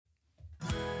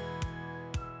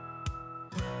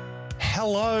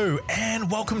Hello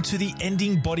and welcome to the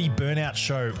Ending Body Burnout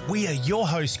Show. We are your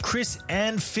hosts, Chris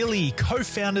and Philly,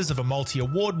 co-founders of a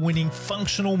multi-award-winning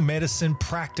functional medicine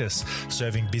practice,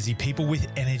 serving busy people with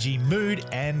energy, mood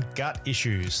and gut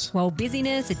issues. While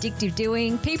busyness, addictive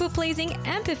doing, people-pleasing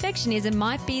and perfectionism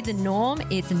might be the norm,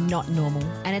 it's not normal,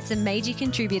 and it's a major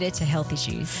contributor to health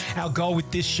issues. Our goal with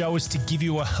this show is to give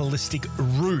you a holistic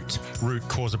root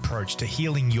cause approach to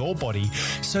healing your body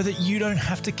so that you don't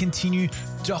have to continue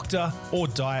doctor or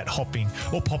diet hopping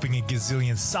or popping a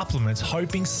gazillion supplements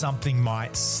hoping something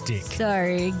might stick.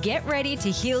 So get ready to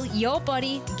heal your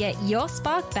body, get your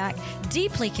spark back,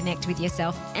 deeply connect with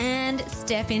yourself and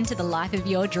step into the life of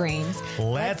your dreams.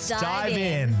 Let's dive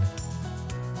in.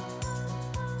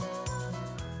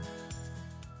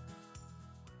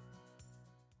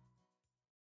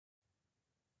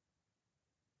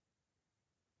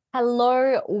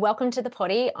 Hello, welcome to the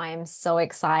potty. I am so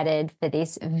excited for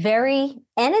this very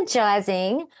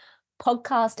energizing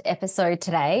podcast episode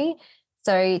today.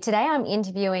 So today I'm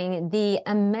interviewing the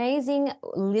amazing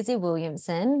Lizzie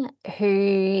Williamson,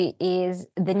 who is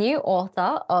the new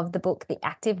author of the book, The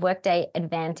Active Workday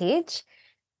Advantage.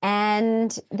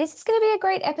 And this is going to be a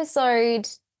great episode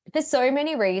for so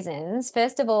many reasons.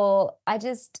 First of all, I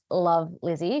just love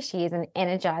Lizzie. She is an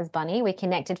energized bunny. We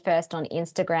connected first on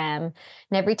Instagram, and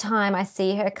every time I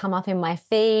see her come up in my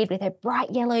feed with her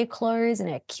bright yellow clothes and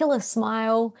her killer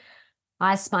smile,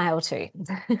 I smile too.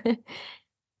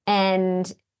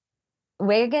 And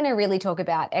we're going to really talk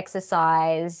about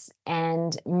exercise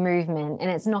and movement, and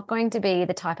it's not going to be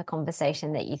the type of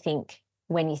conversation that you think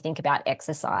when you think about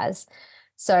exercise.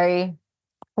 So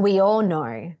we all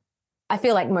know, I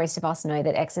feel like most of us know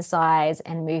that exercise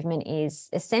and movement is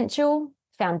essential,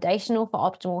 foundational for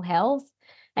optimal health,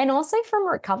 and also from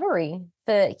recovery,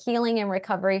 for healing and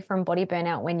recovery from body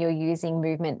burnout. When you're using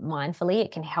movement mindfully,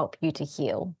 it can help you to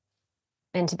heal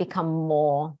and to become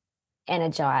more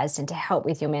energized and to help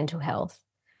with your mental health.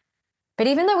 But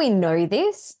even though we know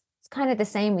this, it's kind of the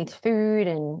same with food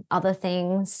and other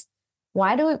things.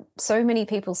 Why do so many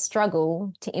people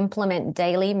struggle to implement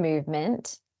daily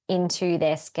movement into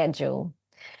their schedule,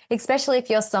 especially if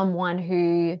you're someone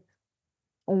who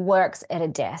works at a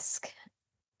desk,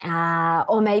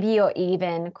 or maybe you're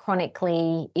even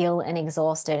chronically ill and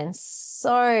exhausted and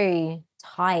so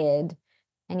tired,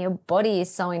 and your body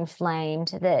is so inflamed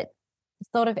that the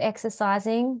thought of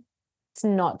exercising, it's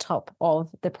not top of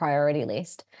the priority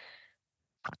list.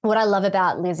 What I love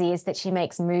about Lizzie is that she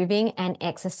makes moving and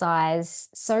exercise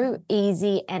so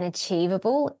easy and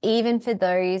achievable, even for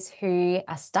those who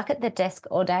are stuck at the desk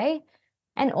all day,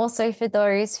 and also for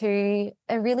those who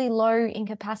are really low in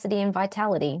capacity and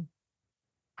vitality.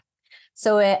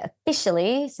 So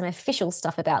officially, some official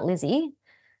stuff about Lizzie.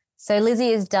 So Lizzie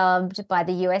is dubbed by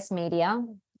the US media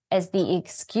as the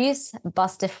excuse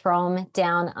buster from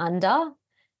Down Under.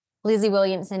 Lizzie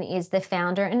Williamson is the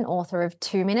founder and author of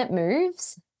 2-Minute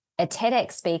Moves, a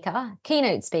TEDx speaker,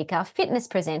 keynote speaker, fitness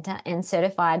presenter, and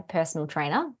certified personal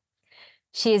trainer.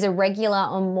 She is a regular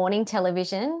on morning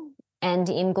television and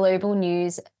in global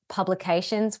news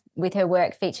publications, with her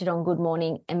work featured on Good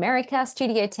Morning America,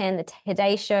 Studio 10, The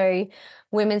Today Show,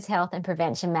 Women's Health and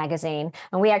Prevention magazine.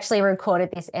 And we actually recorded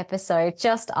this episode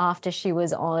just after she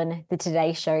was on The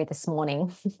Today Show this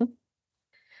morning.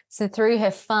 So through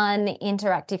her fun,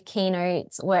 interactive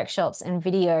keynotes, workshops, and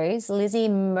videos, Lizzie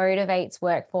motivates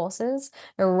workforces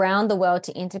around the world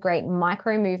to integrate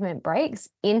micro movement breaks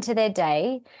into their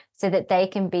day so that they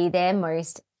can be their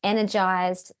most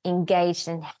energized, engaged,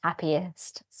 and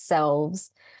happiest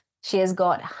selves. She has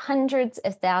got hundreds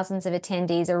of thousands of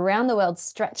attendees around the world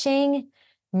stretching,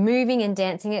 moving, and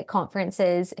dancing at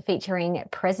conferences featuring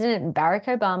President Barack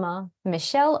Obama,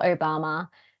 Michelle Obama,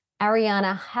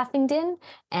 Ariana Huffington,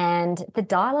 and the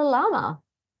Dalai Lama.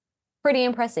 Pretty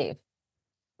impressive.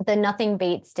 Though nothing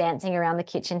beats dancing around the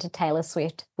kitchen to Taylor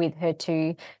Swift with her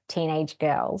 2 teenage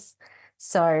girls.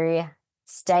 So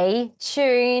stay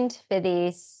tuned for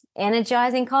this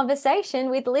energizing conversation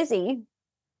with Lizzie.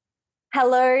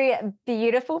 Hello,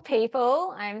 beautiful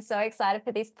people. I'm so excited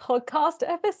for this podcast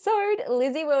episode.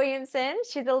 Lizzie Williamson,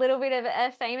 she's a little bit of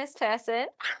a famous person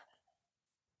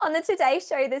on the Today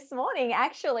Show this morning,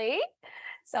 actually.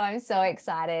 So I'm so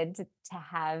excited to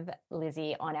have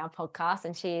Lizzie on our podcast.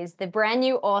 And she is the brand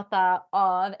new author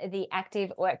of The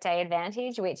Active Workday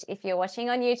Advantage, which if you're watching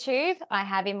on YouTube, I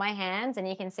have in my hands, and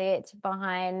you can see it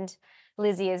behind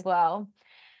Lizzie as well.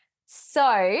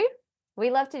 So we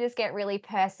love to just get really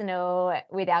personal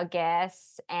with our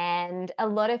guests, and a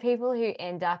lot of people who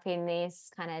end up in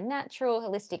this kind of natural,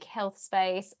 holistic health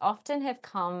space often have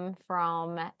come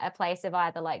from a place of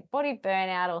either like body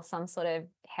burnout or some sort of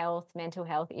health, mental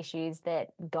health issues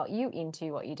that got you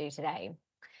into what you do today.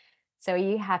 So are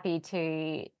you happy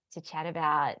to chat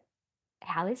about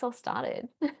how this all started?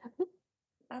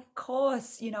 Of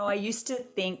course. I used to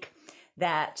think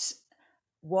that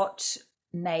what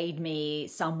made me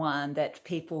someone that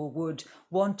people would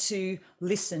want to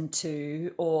listen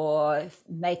to or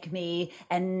make me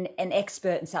an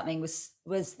expert in something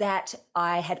was that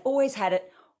I had always had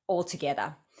it all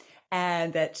together,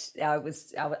 and that I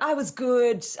was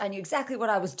good. I knew exactly what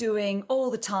I was doing all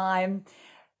the time.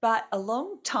 But a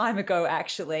long time ago,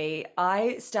 actually,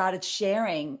 I started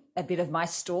sharing a bit of my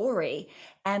story,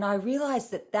 and I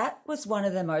realized that that was one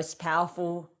of the most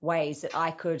powerful ways that I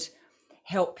could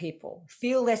help people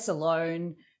feel less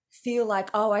alone, feel like,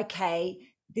 oh, okay,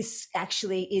 this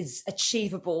actually is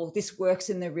achievable. This works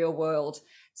in the real world.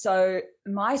 So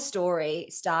my story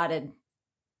started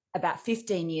about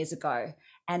 15 years ago.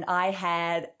 And I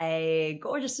had a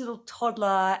gorgeous little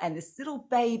toddler and this little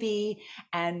baby,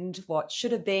 and what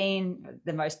should have been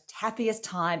the most happiest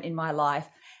time in my life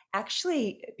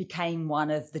actually became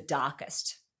one of the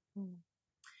darkest.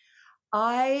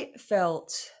 I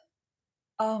felt,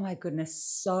 oh my goodness,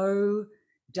 so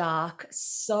dark,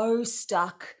 so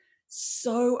stuck,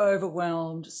 so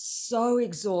overwhelmed, so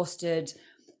exhausted,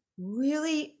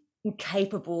 really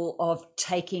incapable of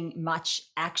taking much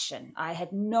action. I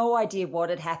had no idea what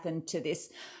had happened to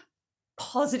this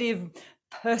positive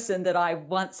person that I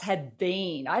once had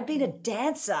been. I'd been a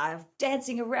dancer,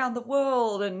 dancing around the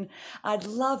world, and I'd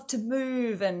love to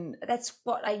move, and that's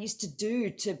what I used to do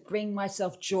to bring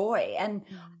myself joy, and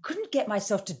couldn't get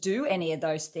myself to do any of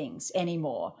those things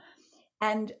anymore.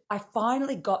 And I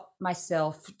finally got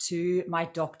myself to my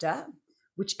doctor,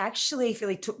 which actually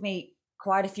really took me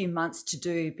quite a few months to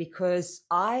do, because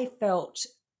I felt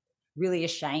really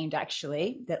ashamed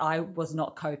actually that I was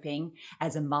not coping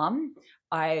as a mum.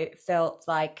 I felt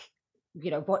like,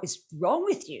 what is wrong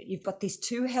with you? You've got these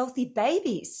two healthy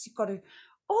babies. You've got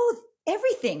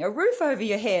everything, a roof over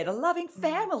your head, a loving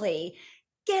family.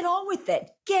 Get on with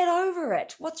it. Get over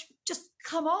it. Just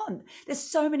come on. There's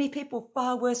so many people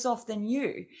far worse off than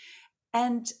you.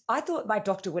 And I thought my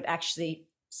doctor would actually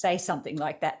say something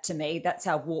like that to me. That's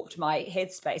how warped my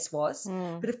headspace was.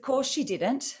 But of course she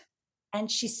didn't. And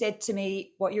she said to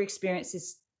me, what your experience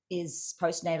is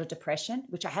postnatal depression,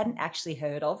 which I hadn't actually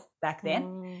heard of back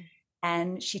then.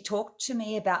 And she talked to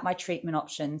me about my treatment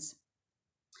options.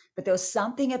 But there was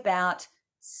something about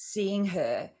seeing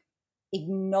her,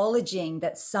 acknowledging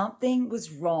that something was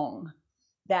wrong,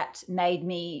 that made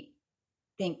me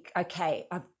think, okay,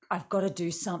 I've got to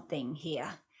do something here.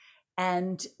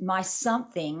 And my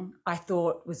something, I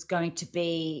thought, was going to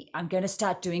be, I'm going to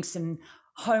start doing some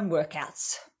home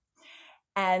workouts.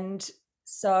 And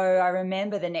so I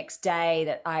remember the next day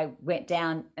that I went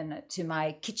down to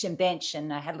my kitchen bench,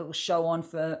 and I had a little show on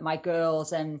for my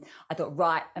girls. And I thought,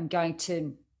 right, I'm going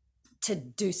to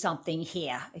do something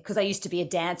here, because I used to be a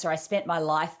dancer. I spent my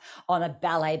life on a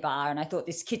ballet bar, and I thought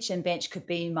this kitchen bench could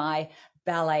be my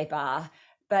ballet bar.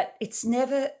 But it's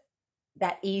never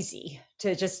that easy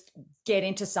to just get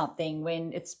into something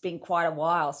when it's been quite a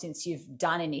while since you've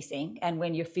done anything, and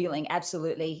when you're feeling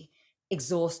absolutely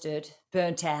exhausted,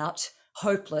 burnt out,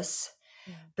 hopeless.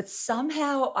 But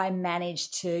somehow I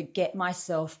managed to get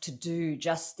myself to do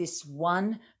just this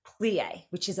one plie,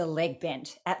 which is a leg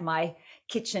bend, at my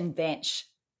kitchen bench.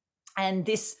 And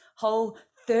this whole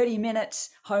 30-minute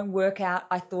home workout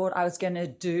I thought I was going to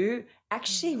do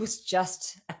actually was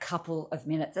just a couple of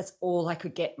minutes. That's all I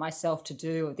could get myself to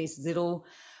do, of these little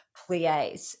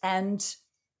plies. And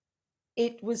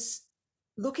it was,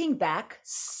 looking back,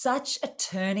 such a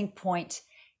turning point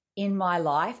in my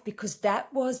life, because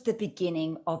that was the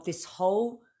beginning of this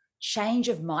whole change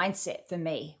of mindset for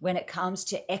me when it comes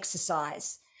to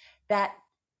exercise. That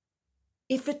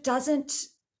if it doesn't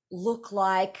look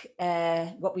like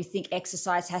what we think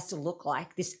exercise has to look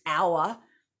like, this hour,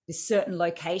 this certain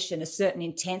location, a certain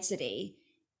intensity,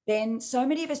 then so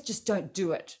many of us just don't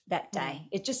do it that day.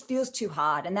 It just feels too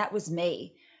hard. And that was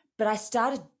me. But I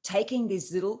started taking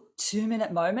these little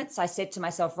 2-minute moments. I said to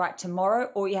myself, right, tomorrow,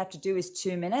 all you have to do is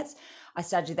 2 minutes. I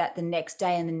started to do that the next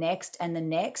day, and the next and the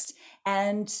next.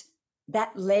 And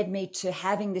that led me to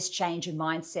having this change of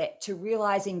mindset, to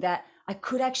realizing that I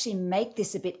could actually make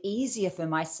this a bit easier for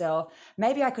myself.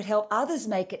 Maybe I could help others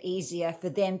make it easier for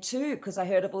them too, because I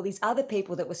heard of all these other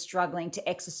people that were struggling to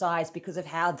exercise because of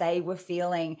how they were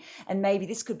feeling. And maybe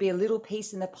this could be a little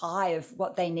piece in the pie of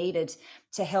what they needed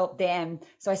to help them.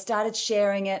 So I started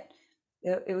sharing it.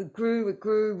 It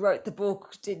grew, wrote the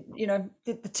book, did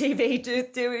the TV,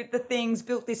 do the things,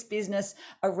 built this business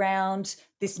around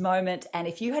this moment. And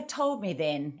if you had told me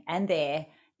then and there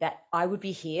that I would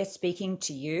be here speaking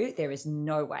to you, there is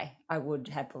no way I would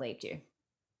have believed you.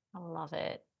 I love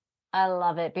it. I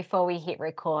love it. Before we hit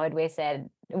record, we said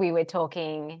we were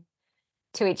talking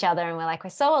to each other and we're like, we're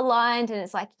so aligned. And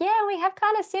it's like, yeah, we have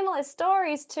kind of similar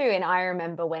stories too. And I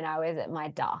remember when I was at my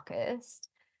darkest,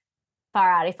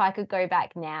 far out, if I could go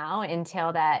back now and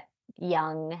tell that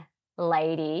young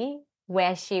lady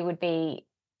where she would be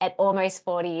at almost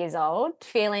 40 years old,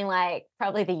 feeling like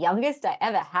probably the youngest I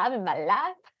ever have in my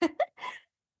life,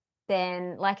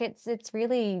 then like it's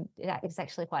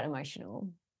actually quite emotional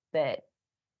that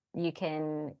you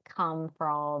can come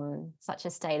from such a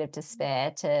state of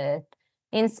despair to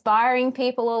inspiring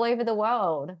people all over the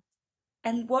world.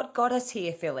 And what got us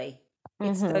here, Philly,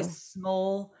 it's those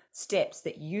small steps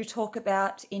that you talk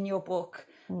about in your book,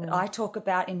 that I talk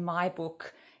about in my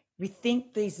book. We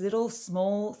think these little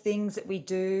small things that we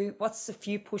do, what's a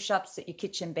few push-ups at your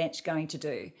kitchen bench going to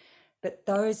do? But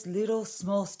those little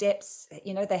small steps,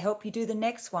 you know, they help you do the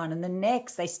next one and the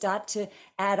next. They start to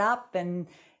add up, and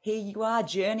here you are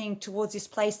journeying towards this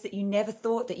place that you never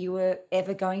thought that you were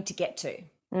ever going to get to.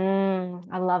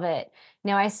 I love it.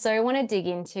 Now, I so want to dig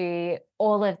into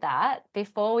all of that.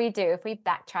 Before we do, if we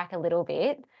backtrack a little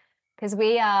bit, because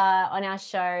we are on our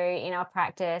show, in our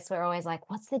practice, we're always like,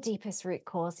 what's the deepest root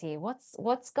cause here?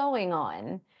 What's going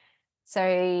on?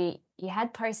 So you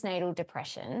had postnatal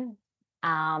depression,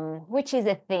 which is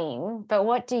a thing, but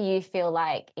what do you feel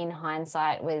like in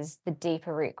hindsight was the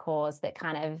deeper root cause that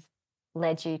kind of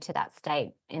led you to that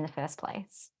state in the first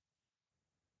place?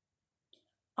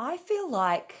 I feel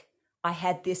like I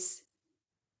had this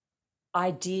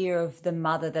idea of the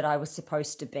mother that I was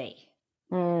supposed to be.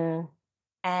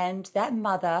 And that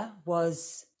mother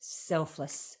was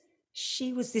selfless.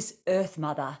 She was this earth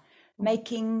mother,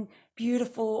 making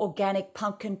beautiful organic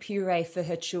pumpkin puree for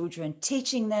her children,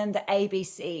 teaching them the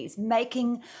ABCs,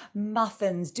 making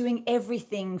muffins, doing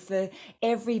everything for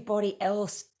everybody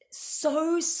else.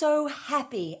 So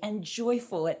happy and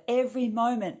joyful at every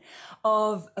moment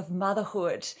of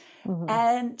motherhood.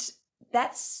 And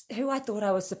that's who I thought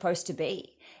I was supposed to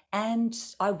be. And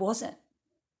I wasn't.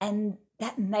 And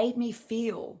that made me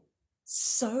feel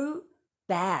so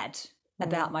bad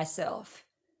about myself.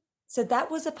 So that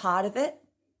was a part of it.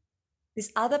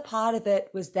 This other part of it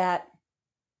was that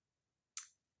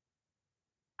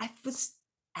I was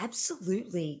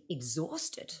absolutely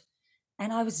exhausted,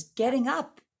 and I was getting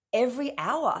up every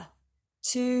hour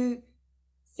to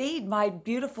feed my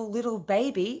beautiful little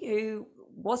baby who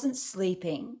wasn't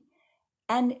sleeping.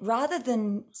 And rather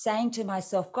than saying to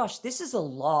myself, gosh, this is a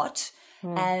lot,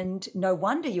 and no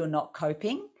wonder you're not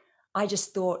coping, I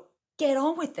just thought, get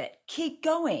on with it. Keep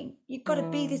going. You've got to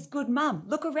be this good mum.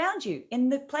 Look around you in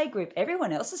the playgroup.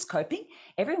 Everyone else is coping.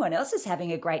 Everyone else is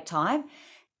having a great time.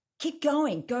 Keep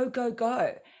going. Go, go,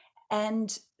 go.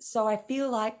 And so I feel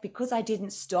like because I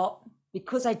didn't stop,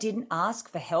 because I didn't ask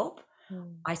for help,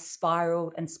 I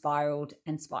spiraled and spiraled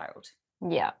and spiraled.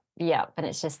 Yeah. And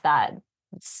it's just that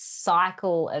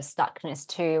cycle of stuckness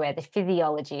too, where the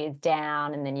physiology is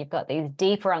down, and then you've got these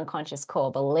deeper unconscious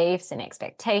core beliefs and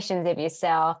expectations of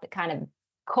yourself that kind of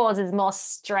causes more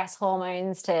stress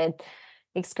hormones to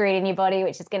excrete in your body,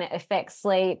 which is going to affect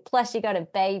sleep. Plus you got a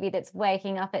baby that's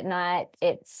waking up at night.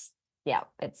 It's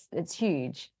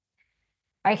huge.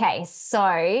 Okay,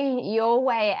 so your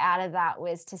way out of that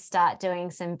was to start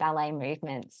doing some ballet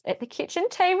movements at the kitchen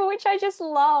table, which I just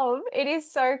love. It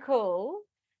is so cool.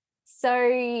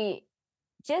 So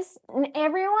just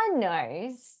everyone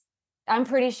knows, I'm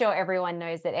pretty sure everyone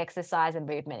knows that exercise and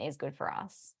movement is good for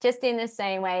us. Just in the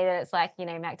same way that it's like, you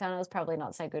know, McDonald's probably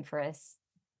not so good for us.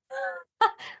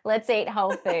 Let's eat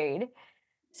whole food.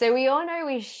 So we all know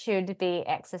we should be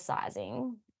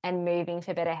exercising and moving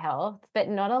for better health, but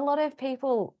not a lot of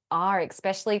people are,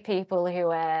 especially people who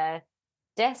are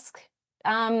desk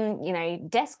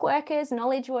workers,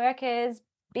 knowledge workers,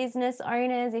 business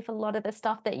owners. If a lot of the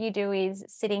stuff that you do is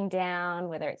sitting down,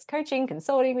 whether it's coaching,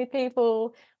 consulting with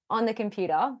people on the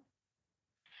computer.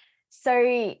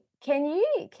 So can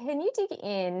you dig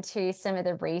into some of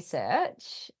the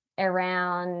research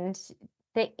around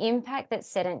the impact that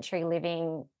sedentary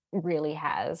living really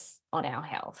has on our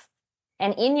health?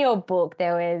 And in your book,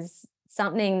 there was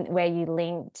something where you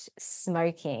linked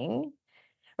smoking,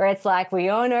 where it's like, we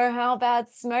all know how bad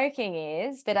smoking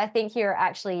is, but I think you're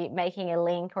actually making a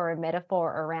link or a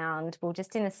metaphor around, well,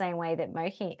 just in the same way that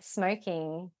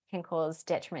smoking can cause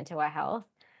detriment to our health,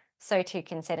 so too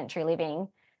can sedentary living.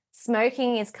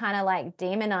 Smoking is kind of like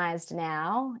demonized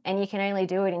now, and you can only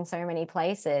do it in so many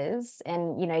places.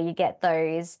 And, you know, you get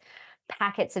those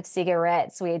packets of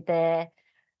cigarettes with the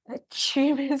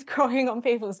tumors growing on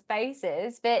people's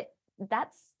faces, but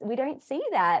we don't see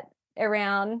that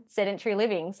around sedentary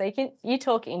living. So you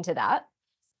talk into that.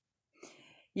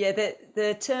 Yeah,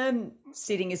 the term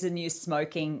sitting is the new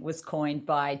smoking was coined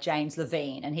by James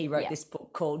Levine, and he wrote this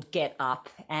book called Get Up,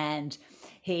 and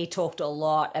he talked a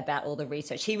lot about all the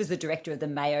research. He was the director of the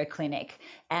Mayo Clinic,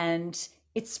 and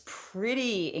it's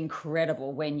pretty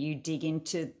incredible when you dig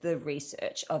into the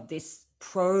research of this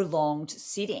prolonged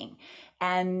sitting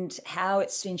and how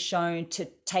it's been shown to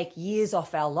take years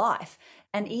off our life.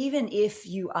 And even if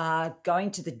you are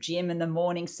going to the gym in the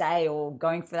morning, say, or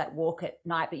going for that walk at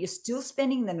night, but you're still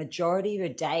spending the majority of your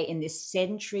day in this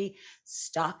sedentary,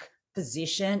 stuck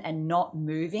position and not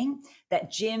moving,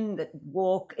 that gym, that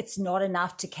walk, it's not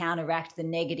enough to counteract the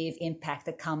negative impact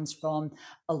that comes from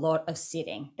a lot of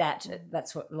sitting.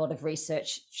 That's what a lot of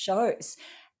research shows.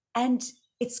 And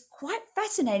it's quite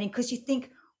fascinating because you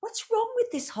think, what's wrong with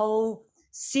this whole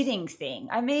sitting thing?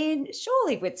 I mean,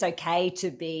 surely it's okay to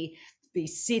be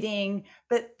sitting,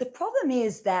 but the problem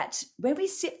is that when we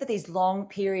sit for these long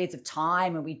periods of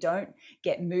time and we don't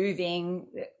get moving,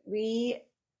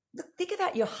 think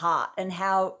about your heart and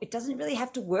how it doesn't really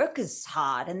have to work as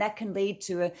hard, and that can lead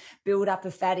to a build-up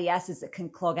of fatty acids that can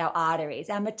clog our arteries.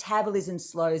 Our metabolism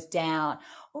slows down.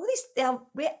 All this, our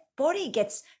body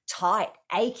gets tight,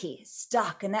 achy,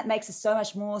 stuck, and that makes us so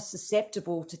much more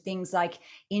susceptible to things like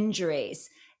injuries.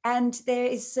 And there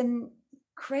is some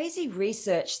crazy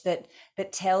research that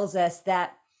tells us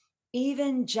that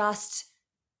even just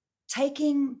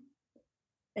taking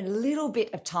a little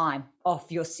bit of time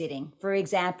off your sitting, for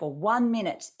example, 1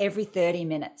 minute every 30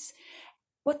 minutes,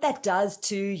 what that does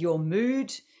to your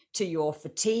mood, to your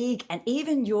fatigue, and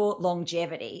even your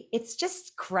longevity, it's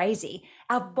just crazy.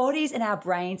 Our bodies and our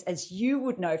brains, as you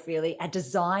would know, Philly, are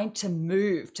designed to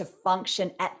move, to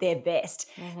function at their best.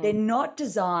 Mm-hmm. They're not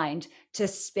designed to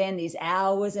spend these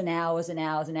hours and hours and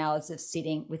hours and hours of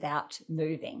sitting without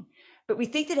moving. But we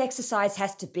think that exercise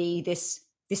has to be this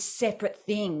separate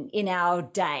thing in our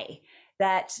day,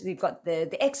 that we've got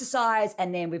the exercise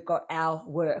and then we've got our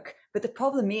work. But the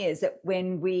problem is that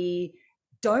when we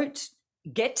don't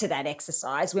get to that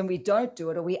exercise, when we don't do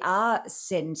it, or we are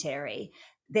sedentary,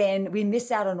 then we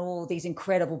miss out on all these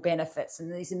incredible benefits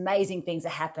and these amazing things that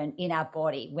happen in our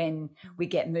body when we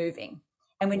get moving.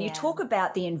 And when you talk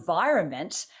about the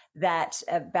environment,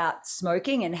 about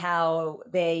smoking and how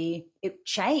it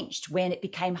changed when it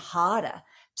became harder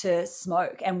to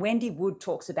smoke. And Wendy Wood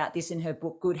talks about this in her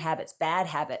book, Good Habits, Bad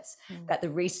Habits, about the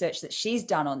research that she's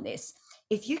done on this.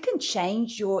 If you can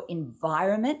change your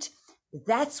environment,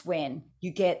 that's when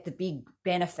you get the big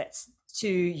benefits to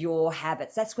your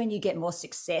habits. That's when you get more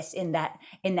success in that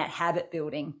habit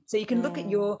building. So you can look at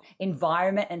your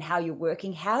environment and how you're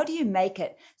working. How do you make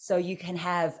it so you can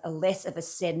have a less of a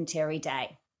sedentary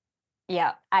day?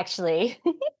 Yeah, actually,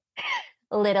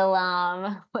 little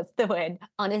what's the word?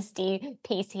 Honesty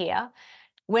piece here.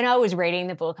 When I was reading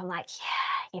the book, I'm like,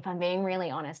 yeah, if I'm being really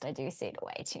honest, I do sit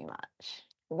way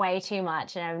too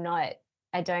much, and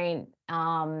I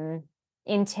don't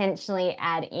intentionally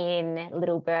add in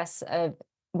little bursts of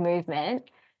movement.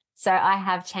 So I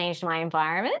have changed my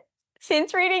environment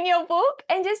since reading your book,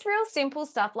 and just real simple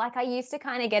stuff. Like I used to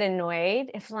kind of get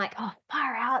annoyed if like, oh,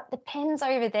 far out, the pen's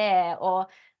over there, or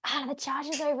the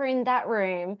charger's over in that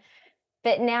room.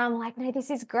 But now I'm like, no, this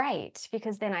is great,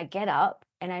 because then I get up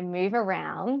and I move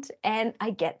around and I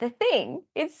get the thing.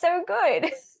 It's so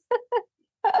good.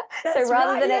 So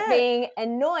rather than it being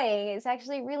annoying, it's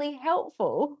actually really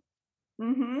helpful.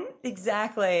 Mm-hmm,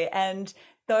 exactly. And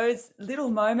those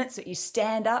little moments that you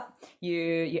stand up,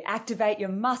 you activate your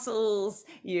muscles,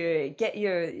 you get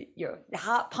your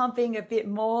heart pumping a bit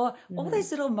more. All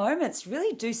those little moments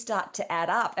really do start to add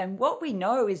up. And what we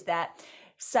know is that,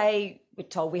 say we're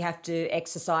told we have to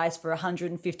exercise for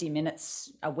 150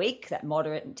 minutes a week, that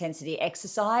moderate intensity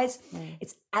exercise,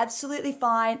 it's absolutely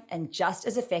fine and just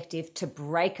as effective to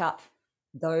break up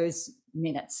those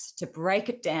minutes, to break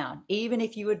it down. Even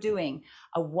if you were doing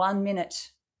a 1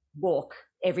 minute walk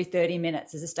every 30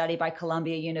 minutes, as a study by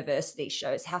Columbia University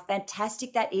shows how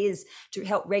fantastic that is to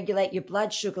help regulate your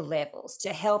blood sugar levels, to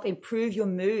help improve your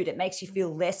mood. It makes you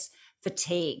feel less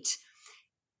fatigued.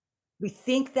 We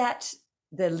think that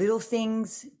the little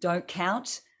things don't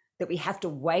count, that we have to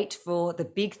wait for the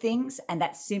big things, and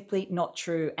that's simply not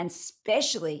true. And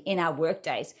especially in our work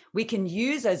days, we can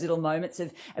use those little moments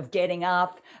of getting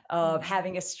up, of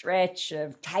having a stretch,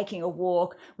 of taking a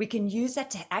walk. We can use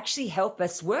that to actually help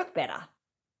us work better.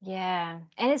 Yeah.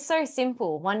 And it's so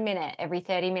simple. 1 minute every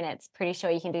 30 minutes. Pretty sure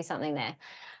you can do something there.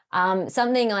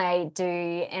 Something I do,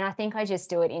 and I think I just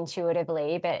do it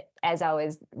intuitively, but as I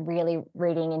was really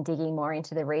reading and digging more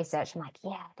into the research, I'm like,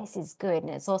 yeah, this is good. And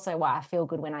it's also why I feel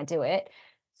good when I do it.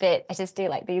 But I just do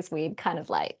like these weird kind of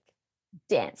like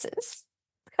dances,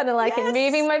 kind of like Yes.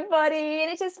 moving my body, and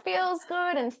it just feels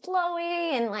good and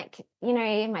flowy. And like, you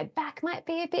know, my back might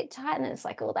be a bit tight, and it's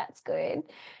like, oh, that's good.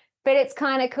 But it's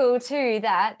kind of cool too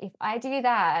that if I do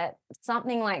that,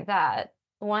 something like that,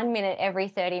 1 minute every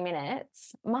 30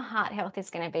 minutes, my heart health is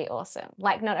going to be awesome.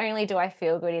 Like, not only do I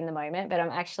feel good in the moment, but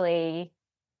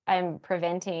I'm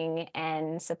preventing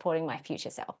and supporting my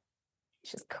future self,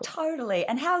 which is cool. Totally.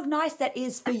 And how nice that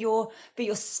is for your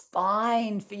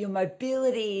spine, for your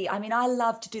mobility. I mean, I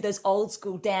love to do those old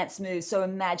school dance moves. So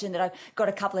imagine that I've got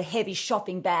a couple of heavy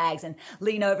shopping bags and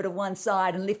lean over to one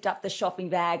side and lift up the shopping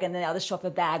bag and the other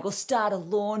shopping bag, or start a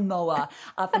lawnmower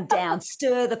up and down,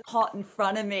 stir the pot in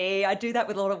front of me. I do that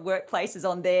with a lot of workplaces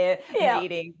on their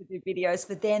meetings, do videos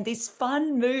for them. These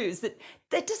fun moves that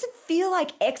doesn't feel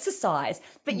like exercise,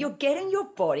 but you're getting your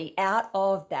body out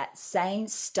of that same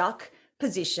stuck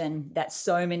position that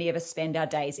so many of us spend our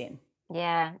days in.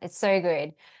 Yeah, it's so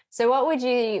good. So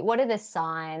what are the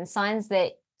signs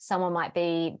that someone might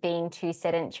be being too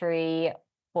sedentary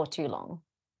for too long?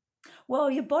 Well,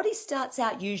 your body starts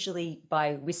out usually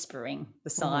by whispering the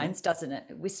signs, doesn't it?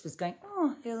 It whispers going,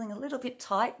 oh, feeling a little bit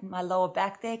tight in my lower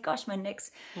back there. Gosh, my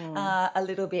neck's a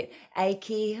little bit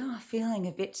achy. Oh, feeling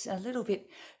a little bit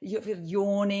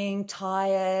yawning,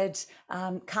 tired.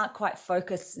 Can't quite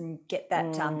focus and get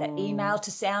that email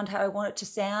to sound how I want it to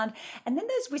sound. And then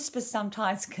those whispers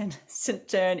sometimes can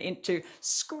turn into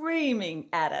screaming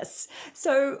at us.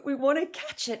 So we want to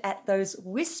catch it at those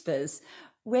whispers.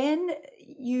 When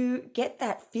you get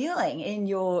that feeling in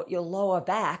your lower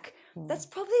back, that's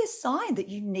probably a sign that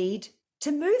you need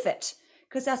to move it,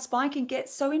 because our spine can get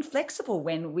so inflexible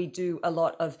when we do a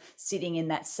lot of sitting in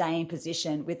that same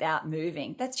position without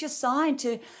moving. That's your sign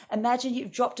to imagine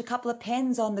you've dropped a couple of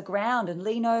pens on the ground and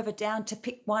lean over down to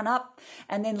pick one up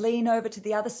and then lean over to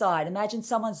the other side. Imagine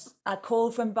someone's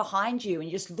called from behind you and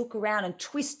you just look around and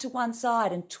twist to one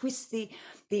side and twist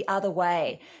the other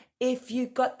way. If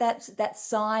you've got that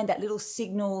sign, that little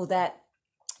signal that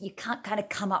you can't kind of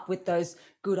come up with those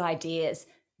good ideas,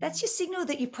 that's your signal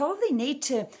that you probably need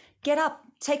to get up,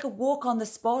 take a walk on the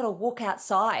spot, or walk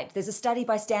outside. There's a study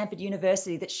by Stanford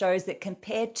University that shows that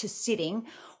compared to sitting,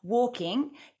 walking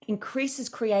increases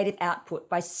creative output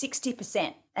by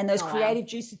 60%. And those creative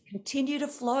juices continue to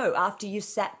flow after you've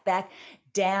sat back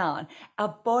down.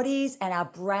 Our bodies and our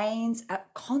brains are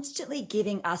constantly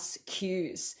giving us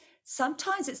cues.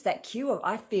 Sometimes it's that cue of,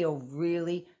 I feel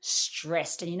really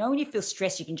stressed. And you know, when you feel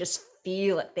stressed, you can just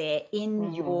feel it there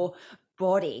in your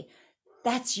body.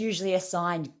 That's usually a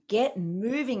sign. Get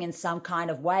moving in some kind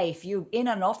of way. If you're in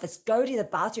an office, go to the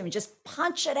bathroom and just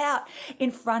punch it out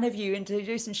in front of you, and to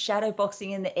do some shadow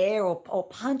boxing in the air, or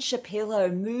punch a pillow,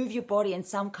 move your body in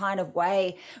some kind of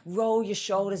way, roll your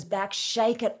shoulders back,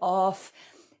 shake it off.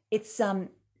 It's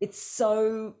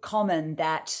so common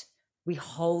that we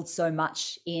hold so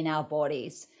much in our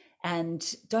bodies.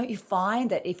 And don't you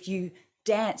find that if you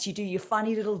dance, you do your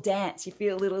funny little dance, you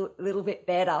feel a little bit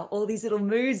better? All these little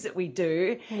moves that we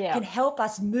do can help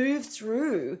us move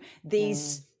through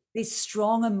these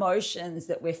strong emotions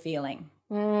that we're feeling.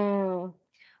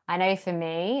 I know for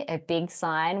me, a big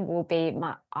sign will be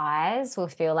my eyes will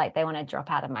feel like they want to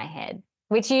drop out of my head,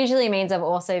 which usually means I've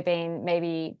also been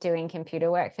maybe doing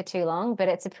computer work for too long, but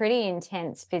it's a pretty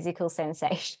intense physical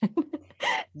sensation.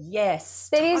 Yes,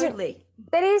 totally.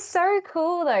 That is so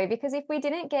cool though, because if we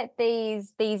didn't get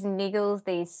these niggles,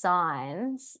 these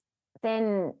signs,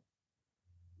 then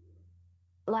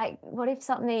like, what if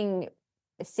something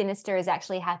sinister is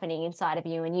actually happening inside of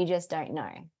you and you just don't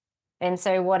know? And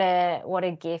so what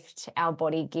a gift our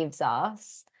body gives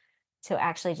us to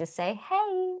actually just say,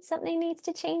 hey, something needs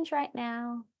to change right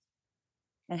now.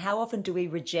 And how often do we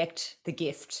reject the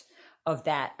gift of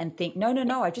that and think,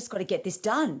 no, I've just got to get this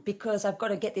done because I've got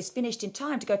to get this finished in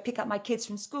time to go pick up my kids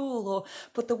from school or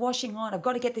put the washing on. I've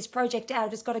got to get this project out.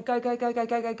 I've just got to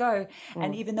go.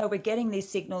 And even though we're getting these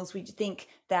signals, we think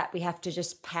that we have to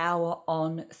just power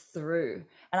on through.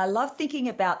 And I love thinking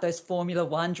about those Formula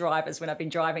One drivers when I've been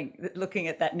driving, looking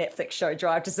at that Netflix show,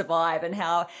 Drive to Survive, and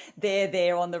how they're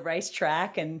there on the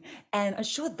racetrack. And I'm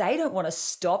sure they don't want to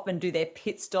stop and do their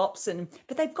pit stops,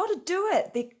 but they've got to do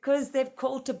it because they've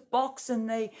called to box and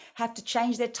they have to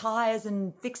change their tires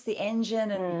and fix the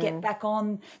engine and get back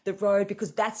on the road,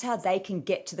 because that's how they can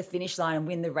get to the finish line and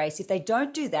win the race. If they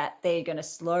don't do that, they're going to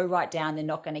slow right down. They're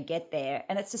not going to get there.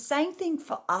 And it's the same thing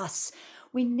for us.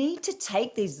 We need to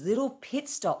take these little pit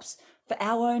stops for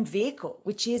our own vehicle,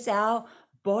 which is our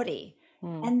body.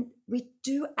 And we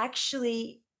do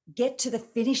actually get to the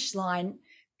finish line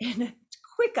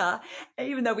quicker,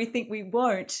 even though we think we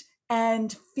won't,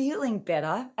 and feeling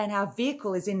better. And our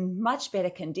vehicle is in much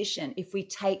better condition if we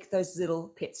take those little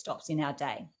pit stops in our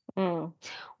day.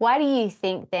 Why do you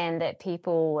think then that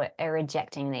people are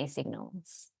rejecting these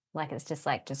signals? Like it's just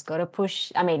got to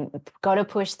push. I mean, got to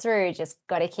push through, just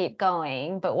got to keep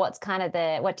going. But what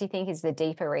do you think is the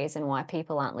deeper reason why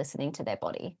people aren't listening to their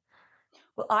body?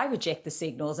 Well, I reject the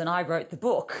signals and I wrote the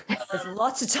book. There's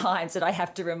lots of times that I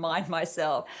have to remind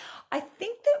myself. I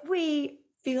think that we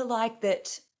feel like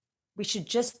that we should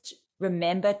just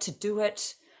remember to do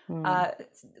it.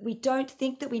 We don't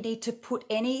think that we need to put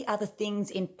any other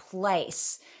things in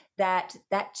place, that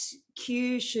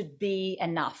cue should be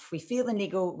enough. We feel the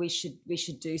niggle, we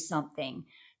should do something.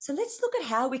 So let's look at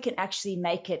how we can actually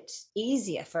make it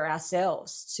easier for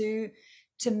ourselves to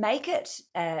make it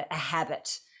a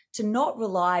habit, to not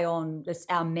rely on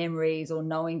just our memories or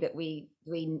knowing that we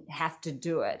have to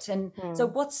do it. And so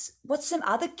what's some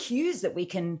other cues that we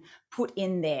can put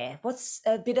in there? What's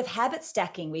a bit of habit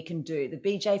stacking we can do? The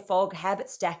BJ Fogg habit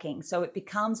stacking. So it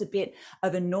becomes a bit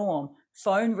of a norm.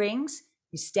 Phone rings,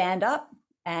 you stand up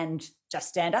and just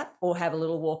stand up or have a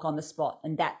little walk on the spot.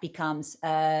 And that becomes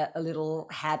a little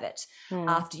habit.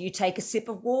 After you take a sip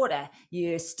of water,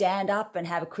 you stand up and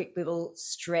have a quick little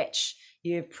stretch.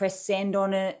 You press send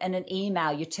on an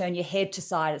email. You turn your head to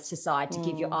side to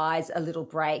give your eyes a little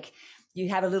break. You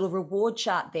have a little reward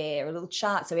chart there, a little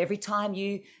chart. So every time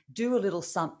you do a little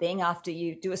something, after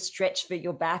you do a stretch for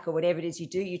your back or whatever it is you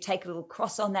do, you take a little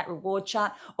cross on that reward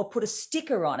chart or put a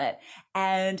sticker on it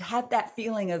and have that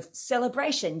feeling of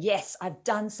celebration. Yes, I've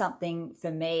done something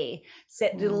for me.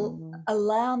 Set little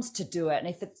alarms to do it. And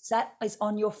if that is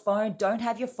on your phone, don't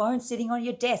have your phone sitting on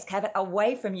your desk. Have it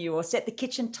away from you, or set the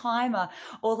kitchen timer,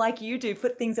 or like you do,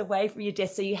 put things away from your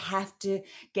desk so you have to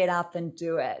get up and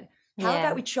do it. How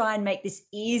about we try and make this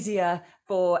easier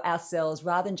for ourselves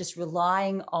rather than just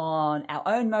relying on our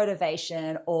own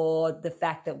motivation or the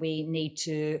fact that we need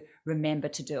to remember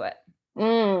to do it?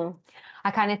 I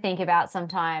kind of think about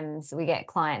sometimes we get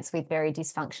clients with very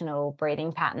dysfunctional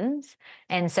breathing patterns.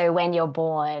 And so when you're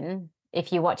born,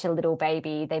 if you watch a little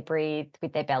baby, they breathe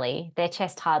with their belly, their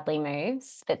chest hardly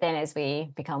moves. But then as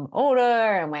we become older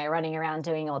and we're running around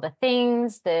doing all the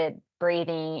things, the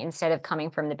breathing, instead of coming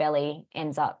from the belly,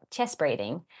 ends up chest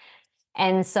breathing.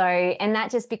 And that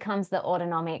just becomes the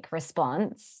autonomic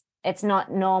response. It's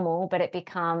not normal, but it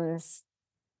becomes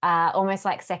almost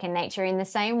like second nature, in the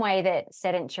same way that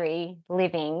sedentary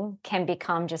living can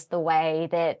become just the way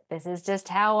that this is just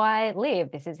how I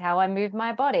live. This is how I move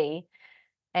my body.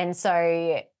 And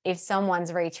so if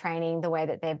someone's retraining the way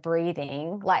that they're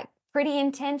breathing, like pretty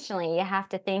intentionally, you have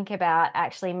to think about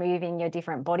actually moving your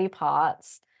different body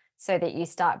parts so that you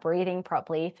start breathing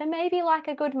properly for maybe like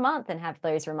a good month and have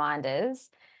those reminders.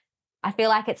 I feel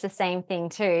like it's the same thing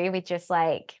too, with just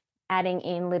like adding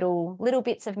in little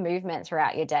bits of movement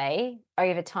throughout your day.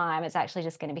 Over time, it's actually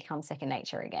just going to become second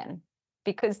nature again,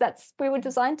 because we were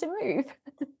designed to move.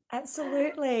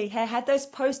 Absolutely. Had those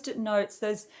Post-it notes,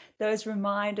 those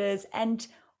reminders. And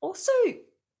also,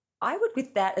 I would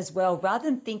with that as well, rather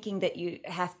than thinking that you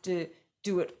have to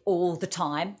do it all the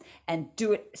time and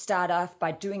start off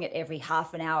by doing it every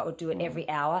half an hour or do it every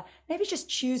hour, maybe just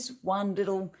choose one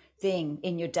little thing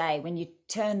in your day. When you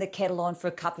turn the kettle on for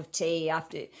a cup of tea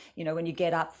after, when you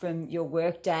get up from your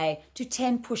work day, do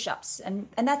 10 push-ups and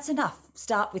that's enough.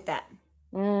 Start with that.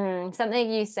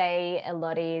 Something you say a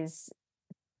lot is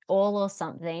all or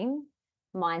something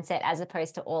mindset, as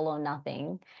opposed to all or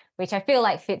nothing, which I feel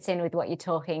like fits in with what you're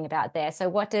talking about there. So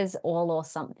what does all or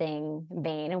something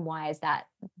mean, and why is that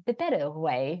the better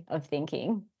way of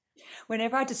thinking?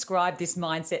 Whenever I describe this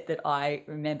mindset that I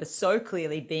remember so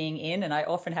clearly being in, and I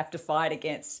often have to fight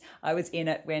against, I was in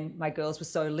it when my girls were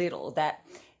so little, that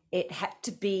it had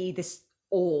to be this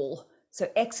all. So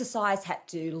exercise had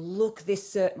to look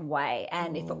this certain way.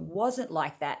 And if it wasn't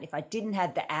like that, if I didn't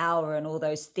have the hour and all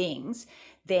those things,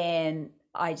 then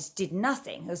I just did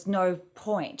nothing. There's no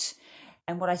point.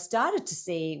 And what I started to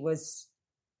see was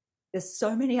there's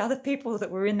so many other people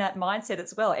that were in that mindset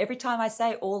as well. Every time I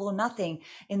say all or nothing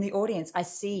in the audience, I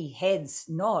see heads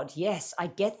nod. Yes, I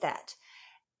get that.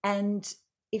 And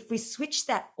if we switch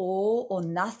that all or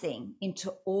nothing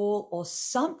into all or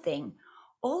something,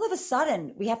 all of a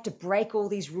sudden we have to break all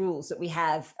these rules that we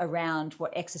have around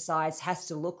what exercise has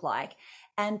to look like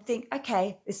and think,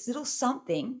 okay, this little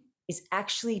something is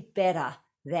actually better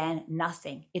than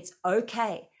nothing. It's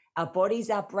okay. Our bodies,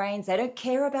 our brains, they don't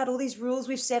care about all these rules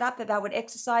we've set up about what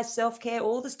exercise, self-care,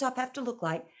 all the stuff have to look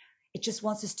like. It just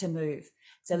wants us to move.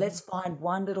 So let's find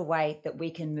one little way that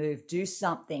we can move, do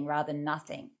something rather than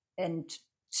nothing. And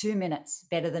 2 minutes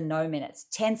better than no minutes,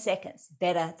 10 seconds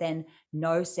better than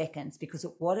no seconds, because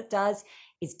what it does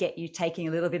is get you taking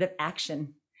a little bit of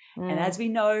action. And as we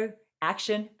know,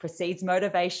 action precedes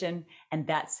motivation, and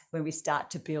that's when we start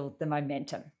to build the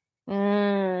momentum.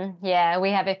 Yeah,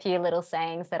 we have a few little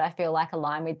sayings that I feel like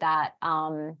align with that.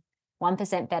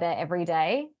 1% better every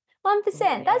day.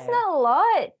 1%, that's not a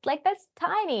lot. Like, that's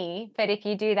tiny. But if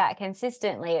you do that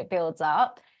consistently, it builds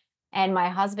up. And my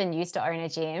husband used to own a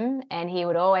gym, and he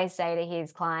would always say to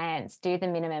his clients, do the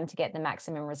minimum to get the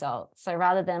maximum results. So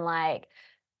rather than like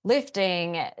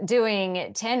lifting,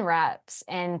 doing 10 reps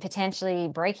and potentially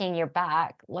breaking your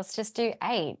back, let's just do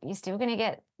 8.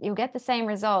 You'll get the same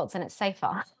results, and it's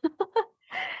safer.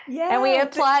 Yeah. And we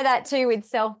apply that too with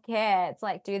self-care. It's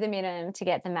like, do the minimum to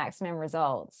get the maximum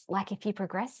results. Like, if you're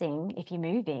progressing, if you're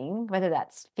moving, whether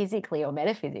that's physically or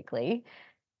metaphysically,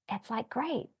 it's like,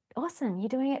 great, awesome. You're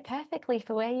doing it perfectly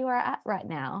for where you are at right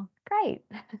now. Great.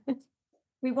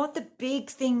 We want the big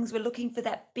things. We're looking for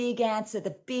that big answer,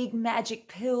 the big magic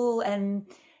pill. And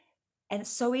it's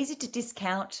so easy to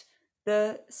discount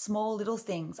the small little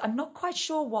things. I'm not quite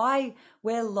sure why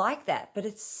we're like that, but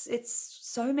it's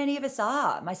so many of us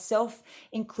are, myself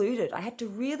included. I had to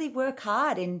really work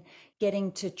hard in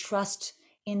getting to trust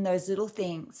in those little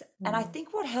things. And I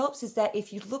think what helps is that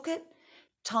if you look at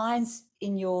times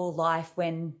in your life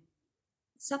when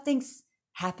something's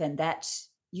happened that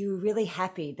you're really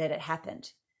happy that it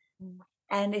happened,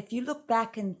 and if you look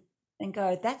back and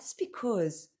go, that's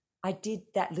because I did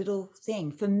that little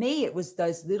thing. For me, it was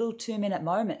those little 2-minute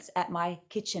moments at my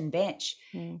kitchen bench.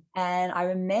 And I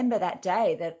remember that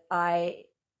day that I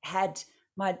had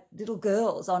my little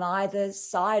girls on either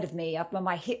side of me up on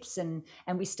my hips, and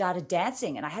we started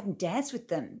dancing, and I hadn't danced with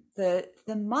them for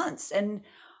months. And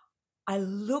I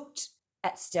looked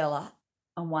at Stella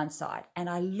on one side and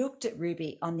I looked at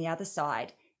Ruby on the other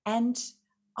side, and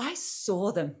I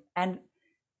saw them, and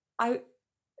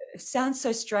it sounds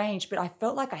so strange, but I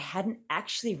felt like I hadn't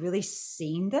actually really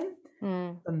seen them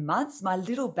for months, my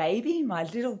little baby, my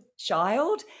little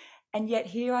child. And yet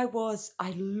here I was,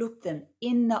 I looked them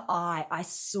in the eye, I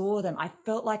saw them, I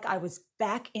felt like I was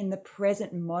back in the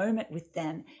present moment with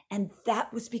them. And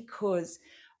that was because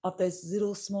of those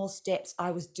little small steps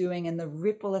I was doing, and the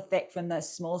ripple effect from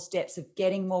those small steps of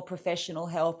getting more professional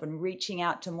help and reaching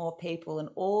out to more people and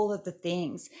all of the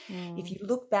things. If you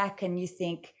look back and you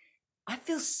think, I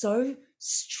feel so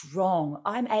strong.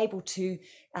 I'm able to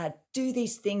do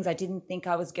these things I didn't think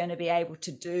I was going to be able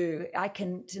to do. I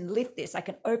can lift this. I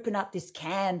can open up this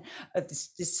can of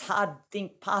this hard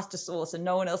thing, pasta sauce, and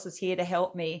no one else is here to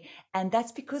help me. And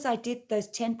that's because I did those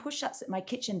 10 push-ups at my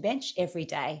kitchen bench every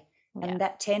day. And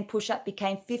that 10 push-up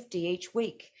became 50 each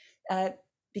week,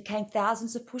 became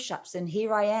thousands of push-ups. And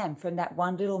here I am from that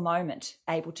one little moment,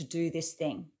 able to do this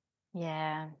thing.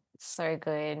 Yeah. So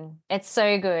good. It's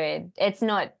so good. It's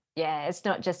not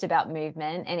just about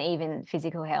movement and even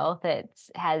physical health. It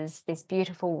has this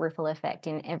beautiful ripple effect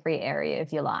in every area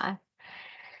of your life.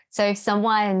 So if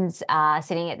someone's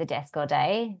sitting at the desk all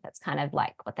day, that's kind of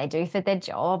like what they do for their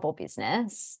job or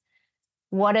business.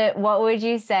 What would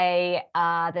you say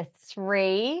are the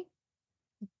 3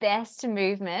 best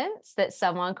movements that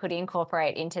someone could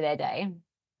incorporate into their day?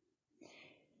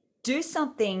 Do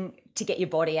something to get your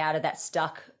body out of that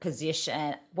stuck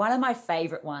position. One of my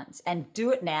favorite ones, and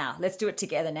do it now. Let's do it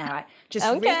together now. Right? Just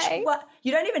reach.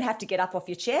 You don't even have to get up off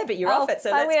your chair, but you're off it.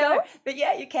 So let's go. But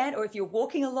yeah, you can. Or if you're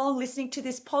walking along, listening to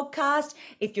this podcast,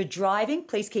 if you're driving,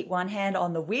 please keep one hand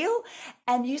on the wheel,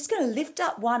 and you're just going to lift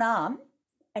up one arm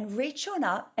and reach on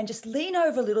up and just lean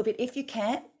over a little bit if you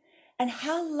can. And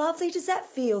how lovely does that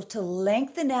feel to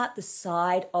lengthen out the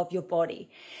side of your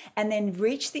body, and then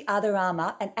reach the other arm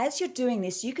up. And as you're doing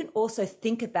this, you can also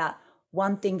think about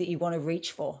one thing that you want to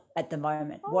reach for at the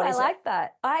moment. What is it?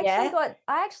 That. I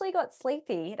actually got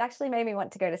sleepy. It actually made me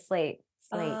want to go to sleep.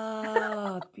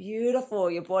 Oh,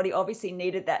 beautiful. Your body obviously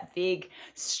needed that big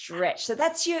stretch. So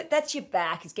that's your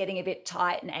back is getting a bit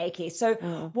tight and achy. So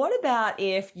what about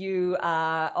if you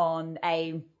are on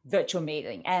a virtual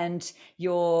meeting and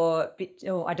you're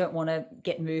I don't want to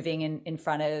get moving in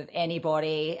front of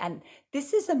anybody, and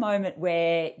this is a moment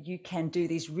where you can do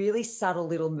these really subtle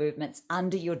little movements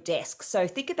under your desk. So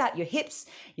think about your hips,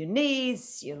 your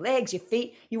knees, your legs, your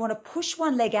feet. You want to push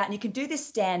one leg out, and you can do this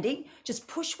standing. Just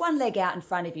push one leg out in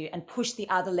front of you and push the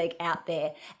other leg out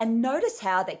there. And notice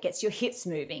how that gets your hips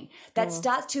moving. That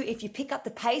starts to, if you pick up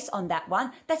the pace on that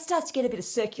one, that starts to get a bit of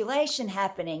circulation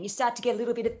happening. You start to get a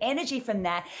little bit of energy from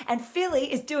that. And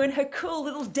Philly is doing her cool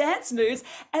little dance moves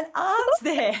and arms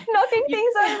there. Knocking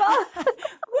things over.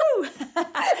 Woo!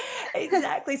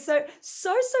 Exactly. So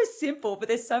simple, but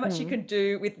there's so much you can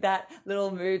do with that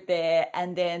little move there.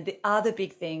 And then the other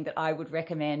big thing that I would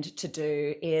recommend to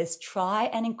do is try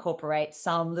and incorporate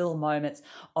some little moments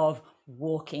of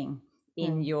walking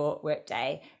in your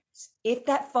workday. If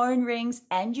that phone rings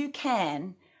and you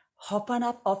can, hop on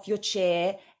up off your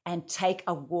chair and take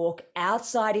a walk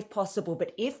outside if possible.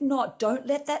 But if not, don't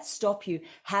let that stop you.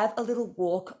 Have a little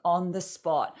walk on the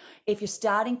spot. If you're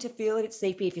starting to feel a bit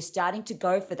sleepy, if you're starting to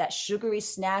go for that sugary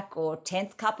snack or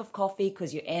 10th cup of coffee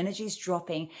because your energy's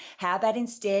dropping, how about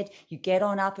instead you get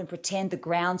on up and pretend the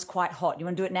ground's quite hot? You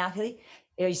want to do it now, Hilly?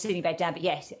 You're sitting back down, but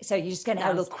yes. So you're just going to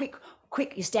have a little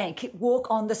quick, you're standing,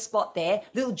 walk on the spot there,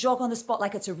 little jog on the spot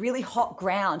like it's a really hot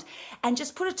ground, and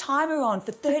just put a timer on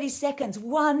for 30 seconds,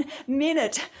 1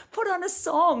 minute. Put on a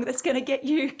song that's going to get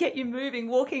you moving,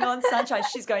 walking on sunshine.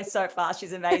 She's going so fast.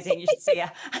 She's amazing. You should see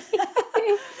her.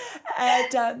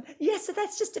 And so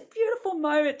that's just a beautiful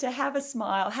moment to have a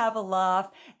smile, have a laugh,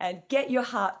 and get your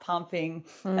heart pumping.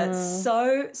 It's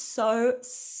so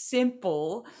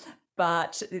simple,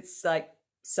 but it's like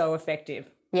so effective.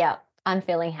 Yeah. I'm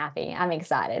feeling happy. I'm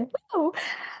excited. Woo.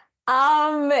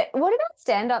 What about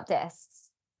stand-up desks?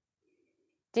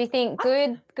 Do you think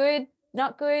good,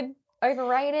 not good,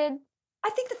 overrated? I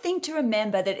think the thing to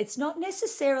remember that it's not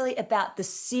necessarily about the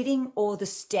sitting or the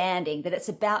standing, that it's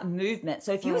about movement.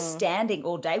 So if you were standing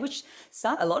all day, which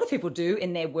a lot of people do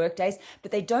in their work days,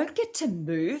 but they don't get to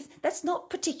move, that's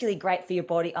not particularly great for your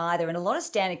body either. And a lot of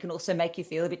standing can also make you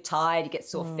feel a bit tired, you get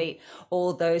sore feet,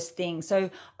 all those things.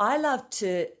 So I love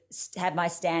to have my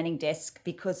standing desk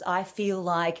because I feel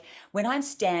like when I'm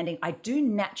standing, I do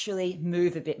naturally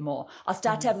move a bit more. I'll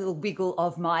start to have a little wiggle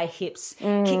of my hips,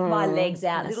 kick my legs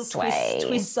out, little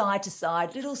twist side to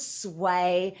side, little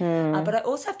sway. But I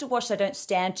also have to watch so I don't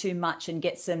stand too much and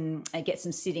get some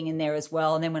sitting in there as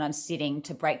well. And then when I'm sitting,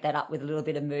 to break that up with a little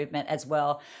bit of movement as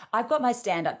well. I've got my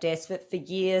stand-up desk for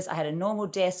years. I had a normal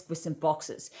desk with some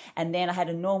boxes, and then I had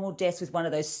a normal desk with one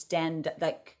of those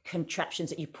contraptions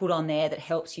that you put on there that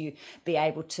helps you be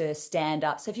able to stand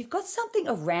up. So if you've got something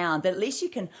around that at least you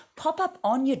can pop up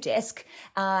on your desk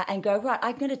and go, right,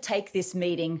 I'm going to take this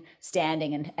meeting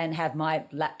standing and have my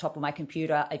laptop or my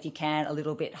computer, if you can, a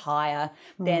little bit higher,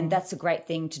 then that's a great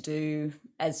thing to do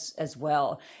as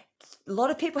well. A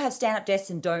lot of people have stand-up desks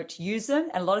and don't use them,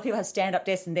 and a lot of people have stand-up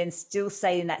desks and then still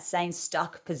stay in that same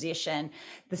stuck position.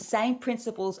 The same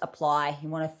principles apply. You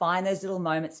want to find those little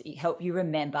moments that help you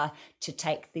remember to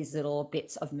take these little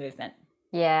bits of movement.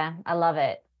 Yeah, I love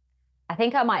it. I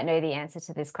think I might know the answer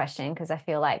to this question because I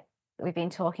feel like we've been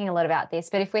talking a lot about this.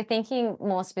 But if we're thinking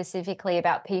more specifically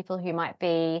about people who might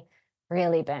be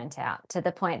really burnt out to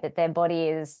the point that their body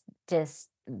is just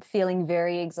feeling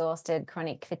very exhausted,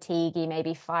 chronic fatigue,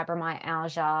 maybe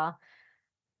fibromyalgia,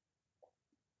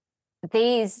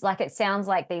 it sounds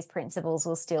like these principles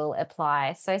will still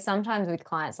apply. So sometimes with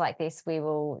clients like this, we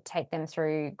will take them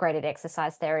through graded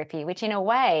exercise therapy, which in a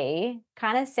way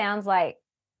kind of sounds like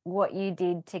what you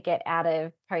did to get out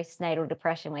of postnatal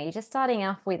depression, where you're just starting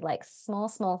off with like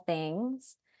small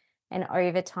things and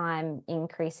over time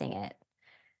increasing it.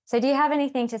 So do you have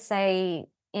anything to say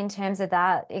in terms of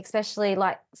that, especially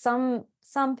like some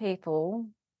people,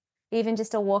 even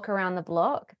just a walk around the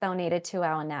block, they'll need a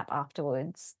 2-hour nap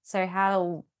afterwards.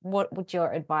 So what would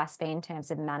your advice be in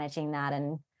terms of managing that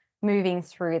and moving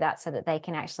through that so that they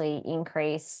can actually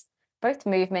increase both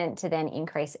movement to then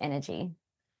increase energy?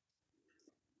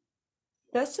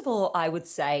 First of all, I would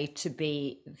say to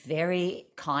be very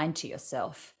kind to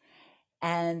yourself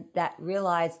and that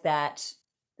realize that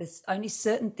there's only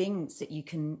certain things that you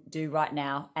can do right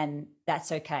now, and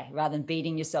that's okay, rather than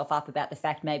beating yourself up about the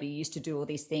fact maybe you used to do all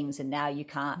these things and now you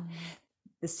can't.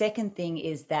 The second thing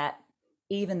is that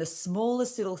even the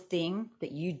smallest little thing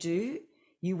that you do,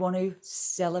 you want to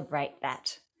celebrate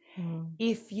that.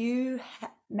 If you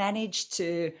manage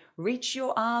to reach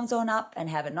your arms on up and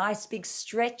have a nice big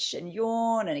stretch and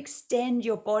yawn and extend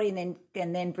your body and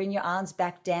then bring your arms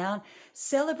back down,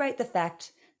 celebrate the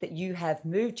fact that you have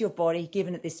moved your body,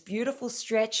 given it this beautiful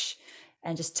stretch,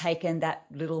 and just taken that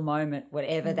little moment,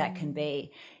 whatever that can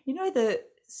be. You know, the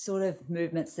sort of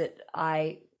movements that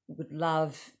I would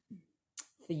love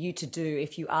for you to do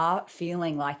if you are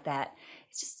feeling like that,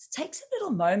 it just take some little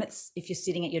moments if you're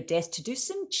sitting at your desk to do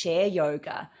some chair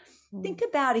yoga. Think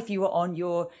about if you were on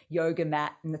your yoga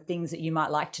mat and the things that you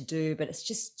might like to do, but it's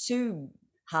just too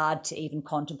hard to even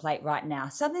contemplate right now.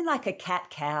 Something like a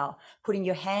cat-cow, putting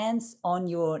your hands on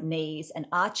your knees and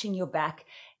arching your back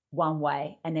one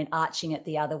way and then arching it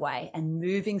the other way and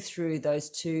moving through those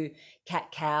two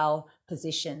cat-cow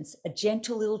positions, a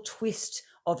gentle little twist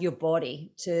of your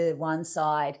body to one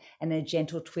side and then a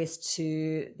gentle twist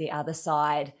to the other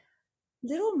side.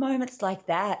 Little moments like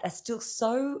that are still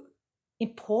so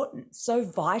important, so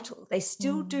vital. They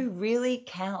still do really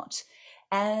count.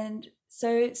 And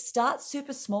so start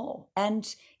super small.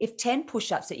 And if 10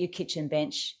 push-ups at your kitchen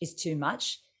bench is too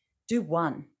much, do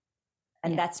one.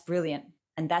 And that's brilliant.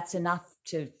 And that's enough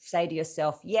to say to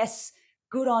yourself, yes,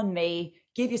 good on me.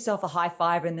 Give yourself a high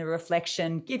five in the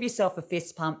reflection. Give yourself a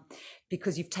fist pump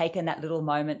because you've taken that little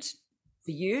moment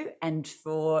for you and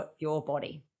for your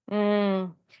body.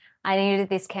 I needed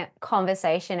this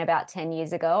conversation about 10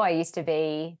 years ago. I used to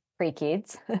be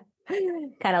pre-kids,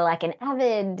 kind of like an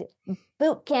avid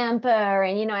boot camper.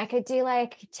 And, you know, I could do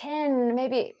like 10,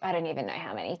 maybe, I don't even know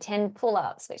how many, 10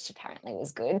 pull-ups, which apparently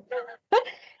was good,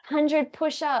 100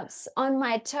 push-ups on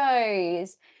my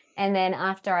toes. And then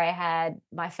after I had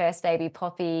my first baby,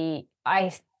 Poppy,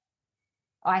 I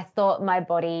thought my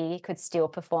body could still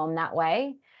perform that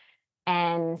way,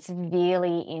 and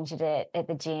severely injured it at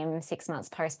the gym 6 months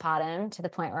postpartum to the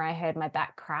point where I heard my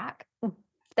back crack.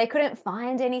 They couldn't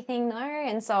find anything though.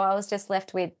 And so I was just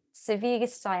left with severe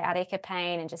sciatica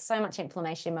pain and just so much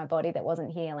inflammation in my body that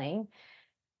wasn't healing.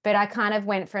 But I kind of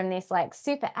went from this like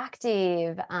super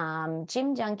active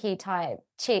gym junkie type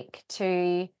chick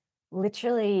to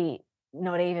literally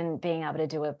not even being able to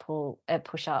do a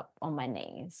push up on my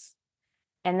knees.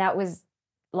 And that was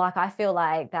like, I feel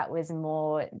like that was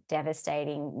more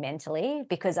devastating mentally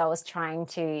because I was trying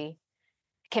to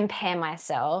compare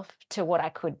myself to what I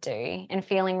could do and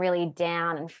feeling really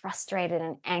down and frustrated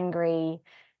and angry.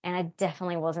 And I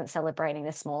definitely wasn't celebrating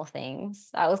the small things.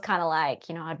 I was kind of like,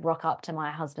 you know, I'd rock up to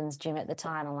my husband's gym at the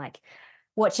time and like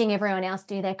watching everyone else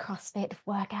do their CrossFit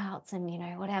workouts and, you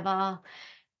know, whatever.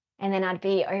 And then I'd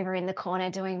be over in the corner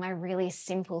doing my really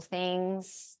simple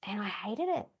things. And I hated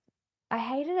it. I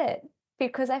hated it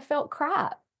because I felt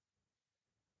crap.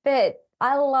 But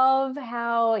I love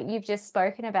how you've just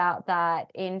spoken about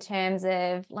that in terms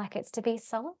of like it's to be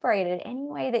celebrated any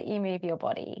way that you move your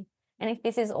body. And if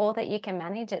this is all that you can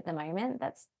manage at the moment,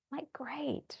 that's like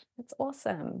great. It's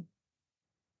awesome.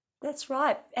 That's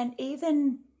right. And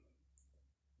even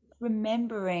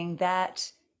remembering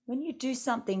that when you do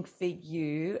something for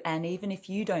you, and even if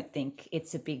you don't think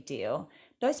it's a big deal,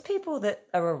 those people that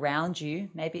are around you,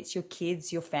 maybe it's your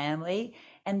kids, your family,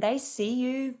 and they see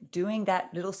you doing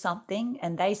that little something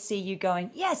and they see you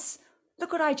going, yes,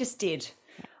 look what I just did.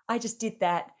 I just did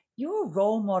that. You're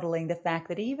role modeling the fact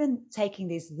that even taking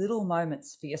these little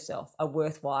moments for yourself are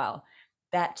worthwhile,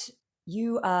 that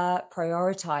you are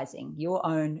prioritizing your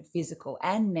own physical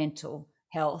and mental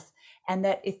health. And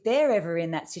that if they're ever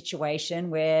in that situation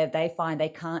where they find they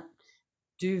can't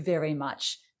do very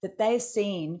much, that they've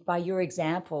seen by your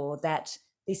example that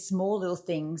these small little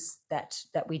things that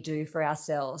we do for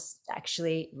ourselves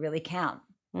actually really count.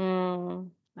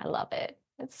 I love it.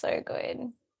 It's so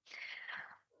good.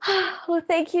 Well,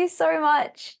 thank you so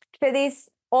much for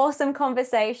this awesome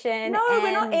conversation. No,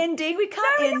 we're not ending. We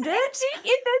can't end it.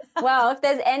 If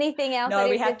there's anything else, no,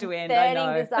 we have to end. I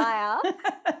know. Desire.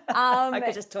 I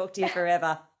could just talk to you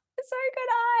forever. So could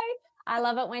I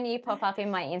love it when you pop up in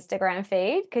my Instagram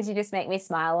feed because you just make me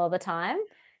smile all the time.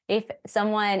 If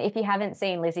you haven't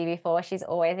seen Lizzie before, she's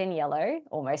always in yellow,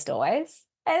 almost always.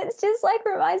 And it's just like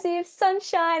reminds me of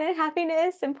sunshine and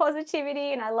happiness and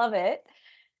positivity, and I love it.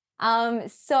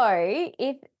 So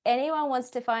if anyone wants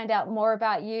to find out more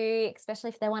about you, especially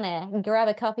if they want to grab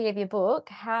a copy of your book,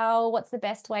 what's the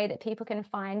best way that people can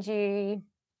find you?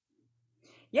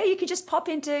 Yeah, you can just pop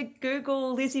into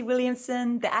Google Lizzie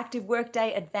Williamson, the Active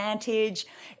Workday Advantage.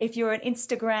 If you're an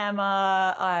Instagrammer,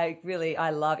 I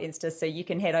love Insta, so you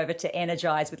can head over to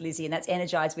Energise with Lizzie, and that's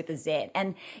Energise with a Z.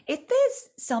 And if there's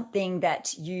something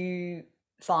that you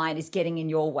find is getting in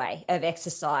your way of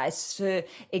exercise, for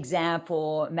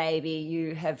example, maybe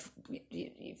you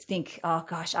think, oh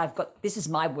gosh, this is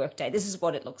my work day, this is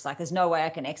what it looks like, there's no way I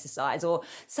can exercise, or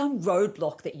some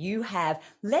roadblock that you have,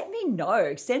 let me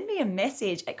know, send me a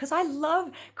message, because I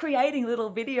love creating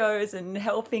little videos and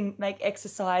helping make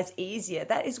exercise easier.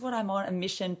 That is what I'm on a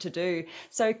mission to do.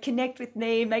 So connect with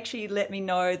me, make sure you let me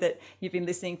know that you've been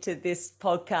listening to this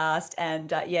podcast,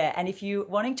 and and if you're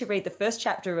wanting to read the first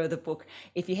chapter of the book,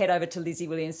 if you head over to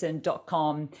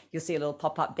lizziewilliamson.com, you'll see a little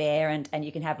pop-up there, and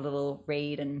you can have a little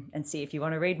read and see if you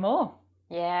want to read more.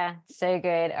 Yeah, so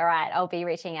good. All right, I'll be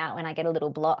reaching out when I get a little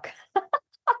block.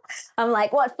 I'm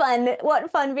like, what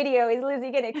fun video is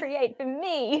Lizzie going to create for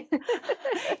me?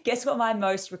 Guess what my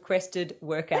most requested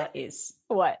workout is?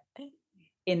 What?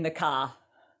 In the car.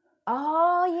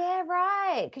 Oh, yeah,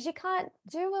 right. Because you can't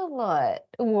do a lot.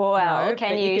 Well, No,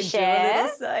 can but you can share? do a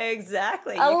little,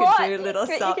 exactly. A You lot. can do a little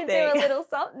You something. can do a little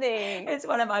something. It's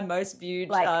one of my most viewed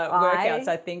Like workouts,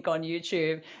 I think, on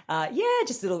YouTube.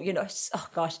 Just little, oh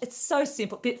gosh, it's so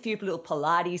simple. Few little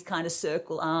Pilates kind of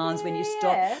circle arms when you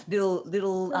stop.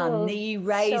 Little knee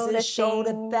raises,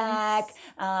 shoulder back,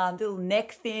 little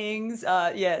neck things.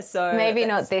 So maybe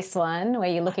not this one where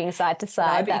you're looking side to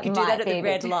side. No, but you can do that at the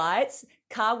red light. lights.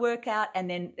 Car workout, and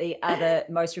then the other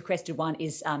most requested one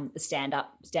is the stand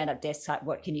up desk type.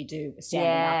 What can you do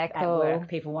standing up at work?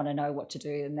 People want to know what to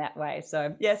do in that way.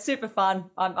 So yeah, super fun.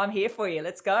 I'm here for you.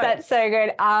 Let's go. That's so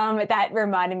good. That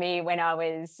reminded me when I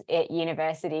was at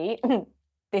university.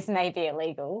 This may be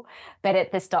illegal, but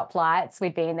at the stoplights,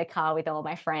 we'd be in the car with all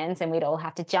my friends and we'd all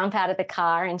have to jump out of the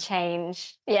car and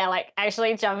change. Yeah, like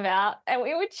actually jump out and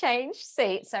we would change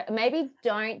seats. So maybe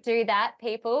don't do that,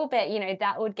 people, but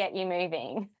that would get you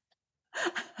moving.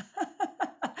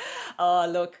 Oh,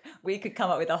 look, we could come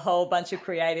up with a whole bunch of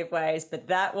creative ways, but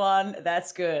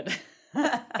that's good.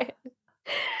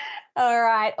 All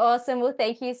right. Awesome. Well,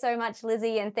 thank you so much,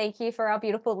 Lizzie. And thank you for our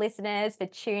beautiful listeners for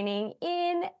tuning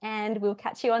in. And we'll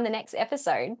catch you on the next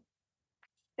episode.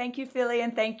 Thank you, Philly.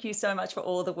 And thank you so much for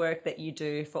all the work that you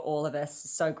do for all of us.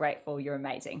 So grateful. You're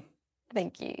amazing.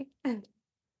 Thank you.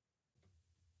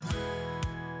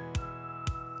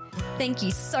 Thank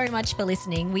you so much for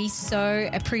listening. We so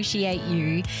appreciate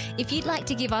you. If you'd like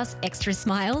to give us extra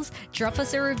smiles, drop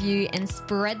us a review and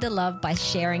spread the love by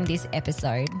sharing this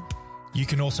episode. You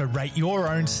can also rate your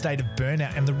own state of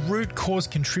burnout and the root cause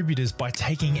contributors by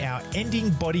taking our Ending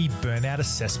Body Burnout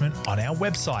Assessment on our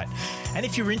website. And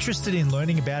if you're interested in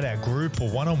learning about our group or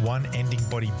one-on-one Ending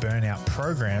Body Burnout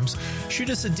programs, shoot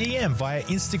us a DM via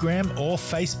Instagram or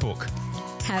Facebook.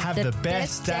 Have the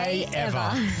best day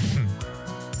ever.